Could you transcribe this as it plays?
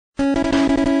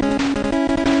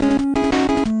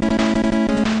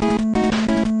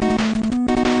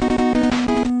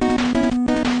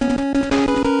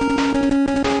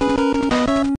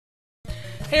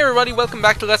everybody, welcome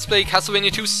back to Let's Play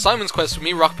Castlevania 2 Simon's Quest with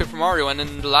me, RockPaperMario, and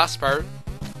in the last part,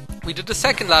 we did the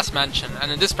second last mansion,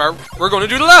 and in this part, we're going to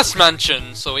do the last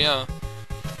mansion, so yeah.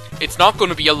 It's not going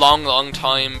to be a long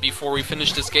time before we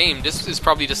finish this game. This is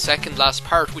probably the second last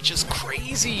part, which is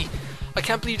crazy! I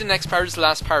can't believe the next part is the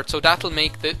last part, so that'll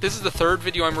make this is the third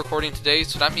video I'm recording today,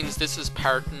 so that means this is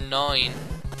part 9.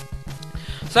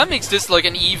 So that makes this like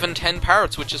an even 10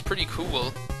 parts, which is pretty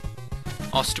cool.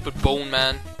 Oh, stupid bone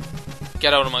man.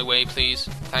 Get out of my way, please.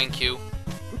 Thank you.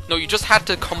 No, you just had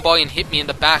to come by and hit me in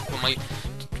the back when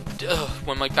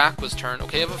my back was turned.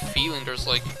 Okay, I have a feeling there's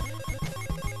like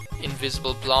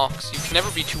invisible blocks. You can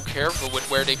never be too careful with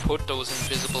where they put those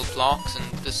invisible blocks in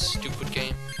this stupid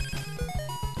game.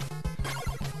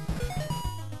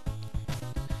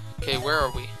 Okay, where are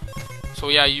we? So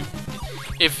yeah,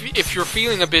 if you're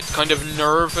feeling a bit kind of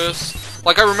nervous,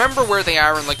 like I remember where they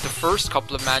are in like the first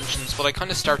couple of mansions, but I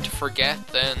kind of start to forget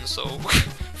then, so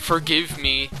forgive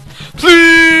me.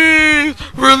 Please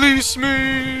release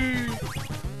me.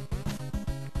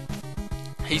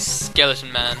 Hey,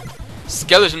 Skeleton Man.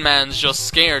 Skeleton Man's just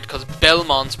scared because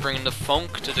Belmont's bringing the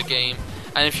funk to the game.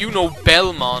 And if you know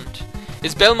Belmont,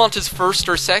 is Belmont his first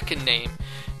or second name?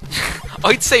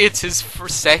 I'd say it's his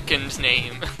second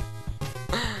name.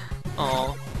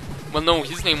 Oh, well no,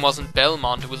 his name wasn't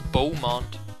Belmont, it was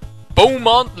Beaumont.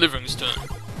 Beaumont Livingston.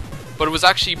 But it was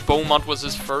actually Beaumont was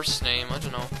his first name, I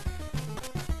don't know.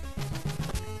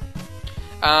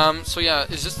 So yeah,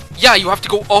 is this... Yeah, you have to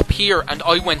go up here, and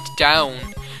I went down.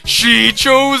 She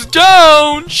chose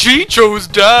down! She chose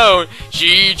down!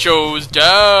 She chose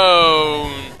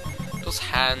down! Those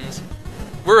hands.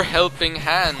 We're helping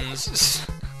hands.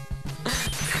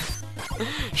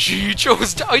 She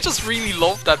chose I just really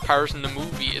love that part in the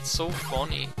movie. It's so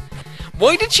funny.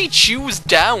 Why did she choose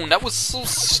down? That was so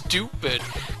stupid.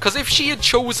 Because if she had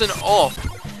chosen up,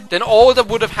 then all that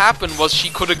would have happened was she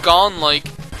could have gone like...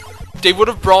 They would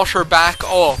have brought her back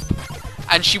up.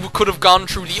 And she could have gone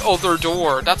through the other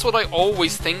door. That's what I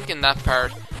always think in that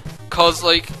part. Because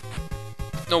like...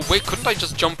 No, wait, couldn't I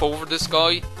just jump over this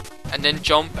guy? And then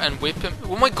jump and whip him.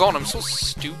 Oh my god, I'm so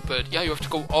stupid. Yeah, you have to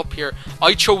go up here.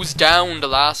 I chose down the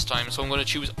last time, so I'm going to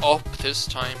choose up this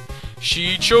time.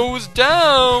 She chose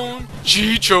down.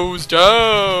 She chose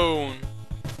down.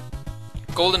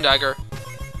 Golden dagger.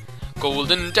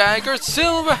 Golden dagger,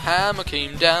 silver hammer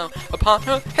came down upon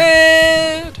her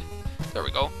head. There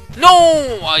we go.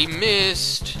 No, I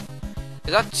missed.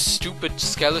 Is that stupid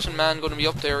skeleton man going to be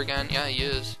up there again? Yeah, he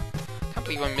is. I can't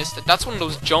believe I missed it. That's one of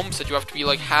those jumps that you have to be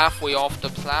like halfway off the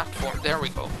platform. There we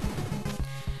go.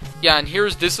 Yeah, and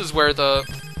this is where the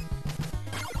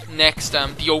next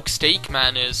the oak stake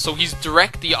man is. So he's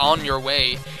directly on your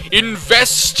way.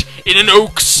 Invest in an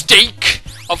oak stake.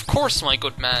 Of course, my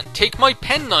good man. Take my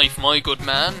penknife, my good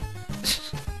man.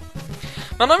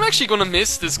 Man, I'm actually gonna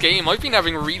miss this game. I've been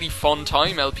having a really fun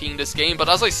time LPing this game, but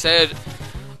as I said,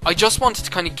 I just wanted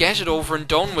to kind of get it over and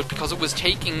done with because it was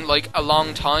taking like a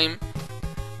long time.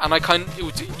 And I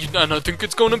think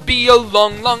it's gonna be a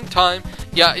long time.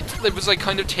 Yeah, it was like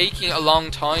kind of taking a long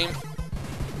time.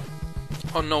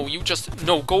 Oh no,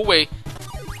 no, go away.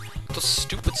 Those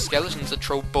stupid skeletons that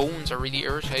throw bones are really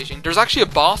irritating. There's actually a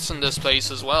boss in this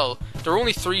place as well. There are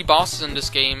only 3 bosses in this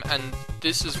game, and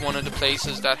this is one of the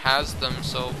places that has them,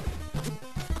 so...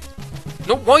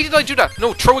 No, why did I do that?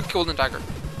 No, throw a golden dagger.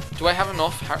 Do I have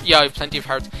enough hearts? Yeah, I have plenty of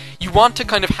hearts. You want to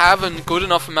kind of have a good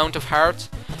enough amount of hearts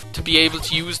to be able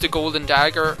to use the golden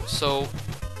dagger, so...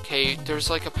 Okay, there's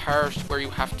like a part where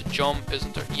you have to jump,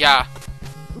 isn't there? Yeah.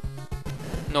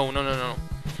 No.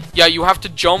 Yeah, you have to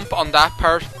jump on that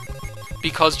part,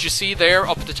 because you see there,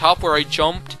 up at the top where I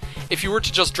jumped, if you were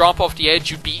to just drop off the edge,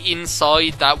 you'd be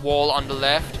inside that wall on the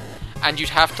left, and you'd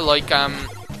have to like,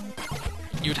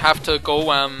 you'd have to go,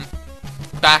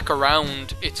 back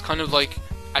around. It's kind of like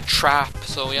a trap,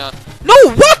 so yeah. No,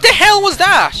 what the hell was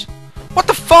that? What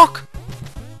the fuck?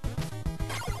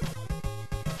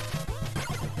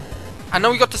 And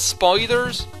now we got the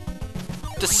spiders.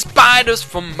 The spiders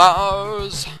from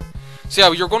Mars. So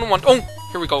yeah, you're going to want... Oh,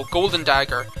 here we go. Golden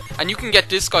dagger. And you can get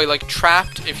this guy like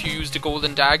trapped if you use the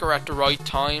golden dagger at the right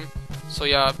time. So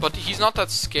yeah, but he's not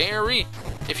that scary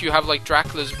if you have like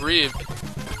Dracula's rib.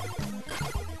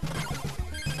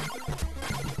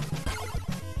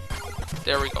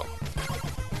 There we go.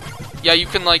 Yeah, you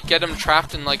can like get him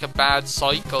trapped in like a bad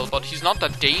cycle, but he's not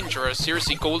that dangerous.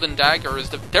 Seriously, golden dagger is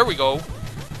the... There we go.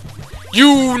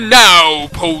 You now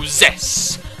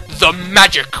possess the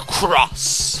magic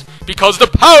cross, because the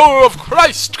power of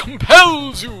Christ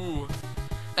compels you.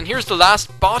 And here's the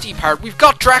last body part. We've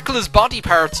got Dracula's body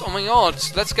parts. Oh my god,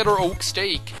 so let's get our oak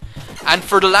stake. And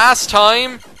for the last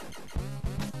time,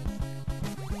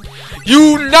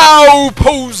 You now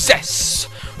possess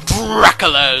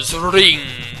Dracula's ring.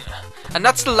 And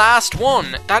that's the last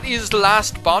one. That is the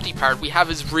last body part. We have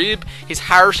his rib, his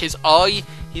heart, his eye,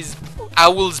 his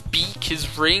owl's beak,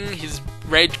 his ring, his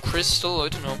red crystal, I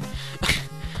don't know.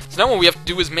 So now what we have to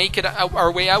do is make it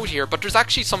our way out here. But there's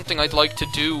actually something I'd like to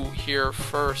do here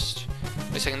first.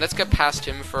 Wait a second, let's get past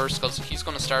him first, because he's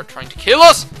going to start trying to kill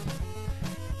us!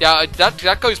 Yeah,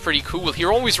 that guy's pretty cool. He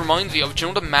always reminds me of, do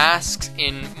you know the masks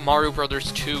in Mario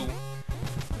Brothers 2?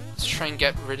 Let's try and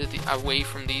get rid of away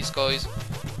from these guys.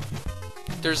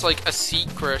 There's like a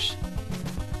secret.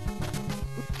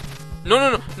 No,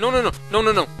 no, no, no, no, no, no,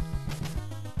 no, no.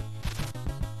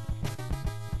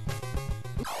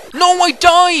 No, I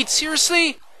died!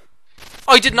 Seriously?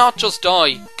 I did not just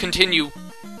die. Continue.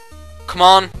 Come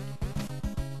on.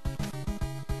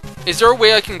 Is there a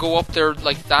way I can go up there,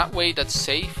 like, that way that's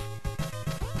safe?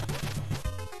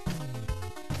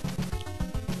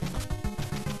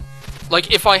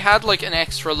 Like, if I had, like, an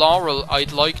extra laurel,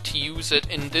 I'd like to use it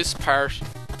in this part.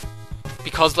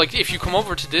 Because, like, if you come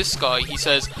over to this guy, he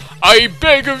says, I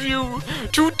beg of you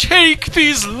to take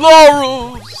these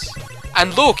laurels!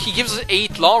 And look, he gives us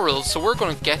 8 laurels, so we're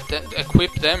gonna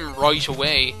equip them right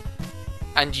away.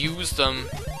 And use them.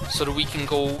 So that we can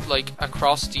go, like,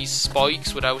 across these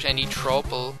spikes without any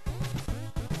trouble.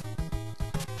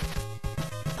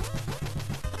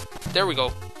 There we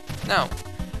go. Now.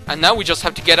 And now we just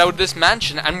have to get out of this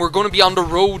mansion. And we're going to be on the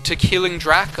road to killing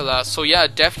Dracula. So yeah,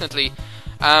 definitely.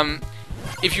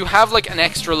 If you have, like, an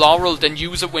extra laurel, then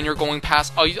use it when you're going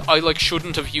past. I like,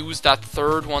 shouldn't have used that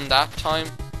third one that time.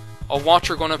 Or watch,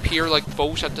 you're going to appear, like,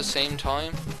 both at the same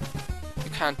time.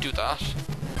 You can't do that.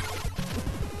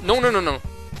 No, no, no, no.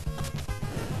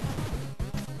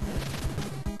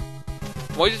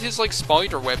 Why did his, like,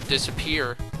 spider web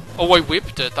disappear? Oh, I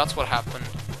whipped it, that's what happened.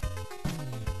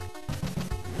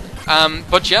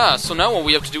 But yeah, so now what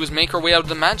we have to do is make our way out of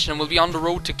the mansion and we'll be on the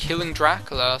road to killing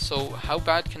Dracula, so how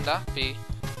bad can that be?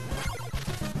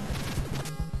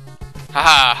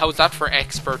 Haha, how's that for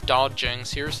expert dodging,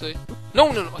 seriously?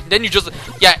 No, no, no, then you just,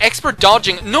 yeah, expert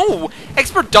dodging, no!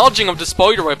 Expert dodging of the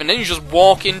spider web and then you just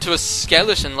walk into a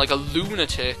skeleton like a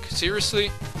lunatic,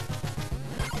 seriously?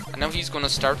 And now he's gonna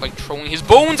start, like, throwing his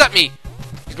bones at me!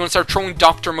 He's gonna start throwing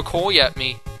Dr. McCoy at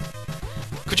me.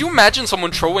 Could you imagine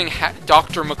someone throwing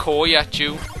Dr. McCoy at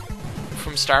you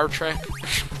from Star Trek?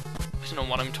 I don't know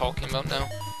what I'm talking about now.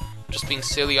 I'm just being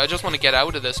silly. I just want to get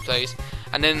out of this place.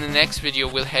 And then in the next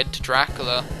video, we'll head to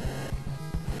Dracula.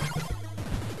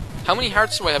 How many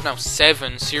hearts do I have now?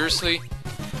 7. Seriously?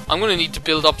 I'm gonna need to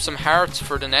build up some hearts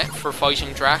for for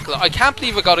fighting Dracula. I can't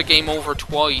believe I got a game over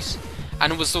twice.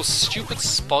 And it was those stupid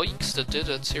spikes that did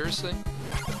it, seriously.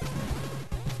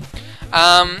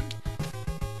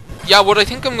 Yeah, what I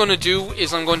think I'm going to do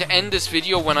is I'm going to end this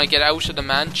video when I get out of the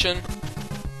mansion.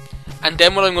 And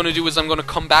then what I'm going to do is I'm going to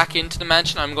come back into the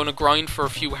mansion. I'm going to grind for a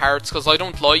few hearts because I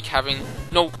don't like having...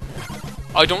 No,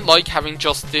 I don't like having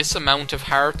just this amount of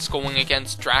hearts going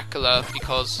against Dracula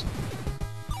because...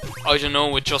 I don't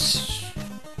know, it just...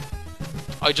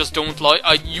 I just don't like...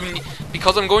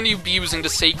 because I'm going to be using the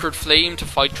Sacred Flame to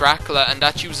fight Dracula and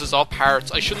that uses up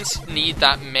hearts. I shouldn't need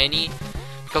that many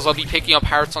because I'll be picking up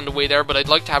hearts on the way there, but I'd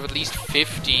like to have at least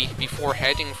 50 before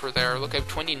heading for there. Look, I have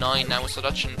 29 now, so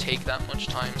that shouldn't take that much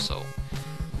time, so...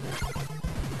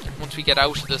 Once we get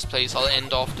out of this place, I'll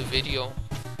end off the video.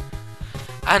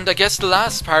 And I guess the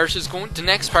next part is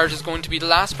going to be the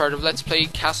last part of Let's Play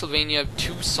Castlevania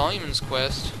 2 Simon's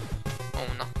Quest. Oh,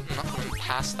 I'm not going to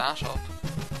pass that up.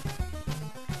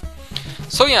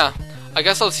 So yeah, I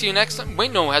guess I'll see you next time.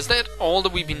 Wait, no, has that all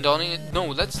that we've been doing? No,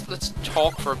 let's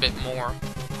talk for a bit more.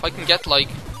 If I can get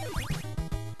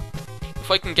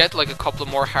like a couple of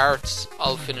more hearts,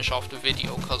 I'll finish off the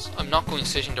video, because I'm not going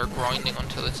sitting there grinding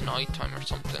until it's night time or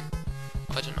something.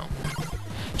 I don't know.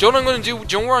 Do you know what I'm going to do?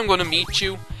 Do you know where I'm going to meet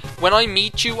you? When I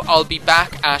meet you, I'll be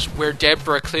back at where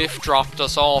Deborah Cliff dropped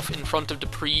us off in front of the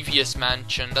previous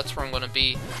mansion. That's where I'm going to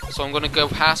be. So I'm going to go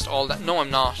past all that. No, I'm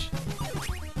not.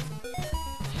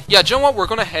 Yeah, do you know what? We're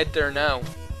going to head there now.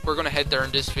 We're going to head there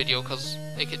in this video because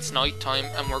like, it's night time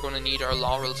and we're going to need our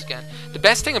laurels again. The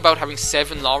best thing about having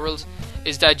 7 laurels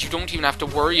is that you don't even have to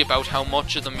worry about how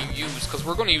much of them you use, because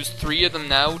we're going to use 3 of them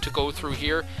now to go through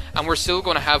here, and we're still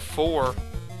going to have 4.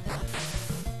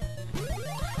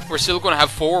 We're still going to have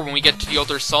 4 when we get to the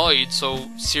other side, so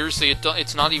seriously,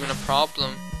 it's not even a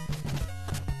problem.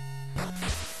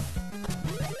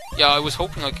 Yeah, I was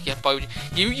hoping I could get by with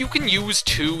you can use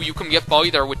 2, you can get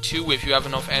by there with 2 if you have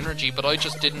enough energy, but I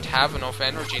just didn't have enough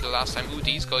energy the last time. Ooh,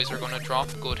 these guys are going to drop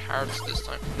good hearts this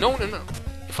time. No, no, no.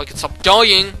 If I could stop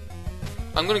dying...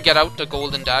 I'm gonna get out the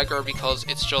golden dagger because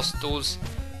it's just those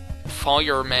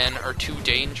firemen are too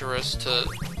dangerous to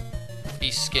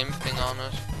be skimping on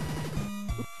it.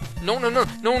 No, no, no,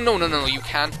 no, no, no, no, you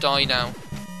can't die now.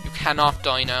 You cannot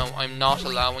die now. I'm not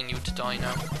allowing you to die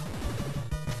now.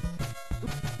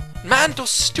 Man, those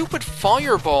stupid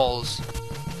fireballs!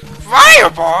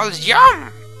 Fireballs,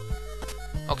 yum!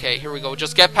 Okay, here we go.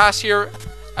 Just get past here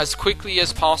as quickly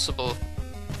as possible.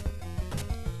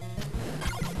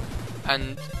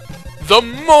 And the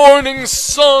morning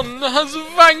sun has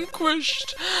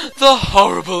vanquished the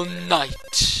horrible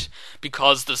night.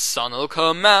 Because the sun'll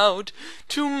come out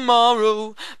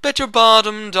tomorrow. Bet your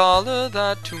bottom dollar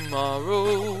that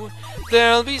tomorrow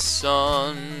there'll be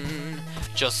sun.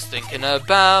 Just thinking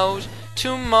about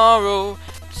tomorrow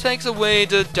takes away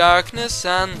the darkness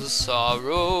and the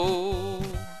sorrow.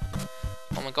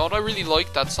 Oh my god, I really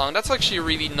like that song. That's actually a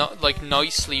really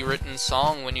nicely written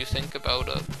song when you think about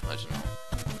it. I don't know.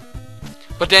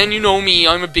 But then you know me,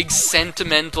 I'm a big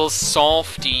sentimental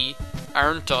softie,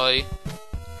 aren't I?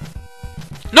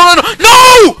 No, no, no,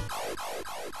 no!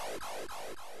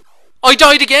 I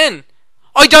died again!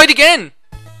 I died again!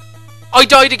 I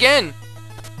died again!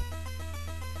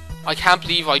 I can't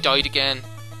believe I died again.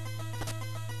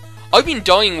 I've been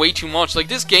dying way too much. Like,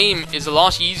 this game is a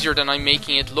lot easier than I'm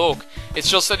making it look.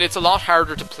 It's just that it's a lot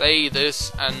harder to play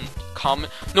this and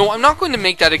comment. No, I'm not going to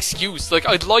make that excuse. Like,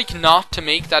 I'd like not to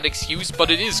make that excuse, but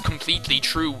it is completely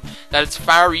true that it's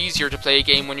far easier to play a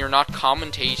game when you're not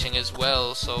commentating as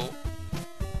well, so...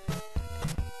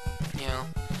 yeah.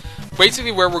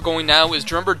 Basically, where we're going now is,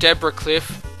 do you remember Deborah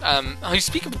Cliff? I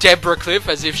speak of Deborah Cliff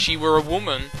as if she were a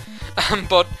woman.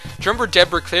 But, do you remember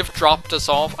Deborah Cliff dropped us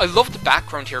off? I love the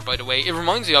background here, by the way. It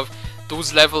reminds me of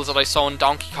those levels that I saw in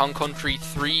Donkey Kong Country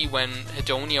 3 when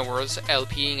Hedonia was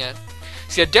LPing it.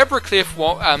 So yeah, Deborah Cliff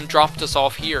dropped us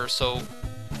off here, so...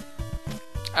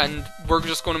 and we're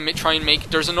just going to try and make...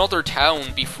 there's another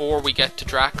town before we get to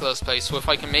Dracula's place, so if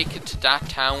I can make it to that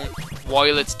town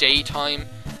while it's daytime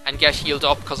and get healed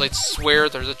up, because I'd swear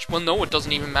there's a... well, no, it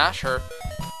doesn't even matter.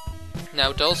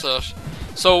 Now, does it?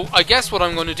 So, I guess what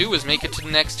I'm going to do is make it to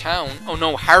the next town. Oh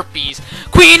no, Harpies!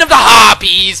 Queen of the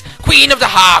Harpies! Queen of the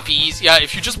Harpies! Yeah,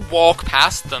 if you just walk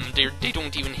past them, they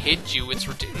don't even hit you. It's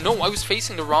ridiculous. No, I was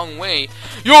facing the wrong way.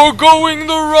 You're going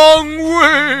the wrong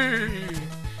way!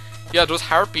 Yeah, those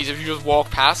Harpies, if you just walk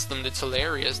past them, it's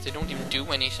hilarious. They don't even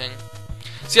do anything.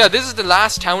 So yeah, this is the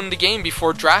last town in the game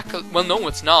before Dracula... well, no,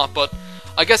 it's not, but...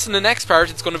 I guess in the next part,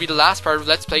 it's going to be the last part of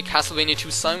Let's Play Castlevania 2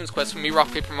 Simon's Quest with me,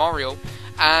 RockPaperMario.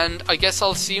 And I guess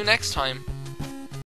I'll see you next time.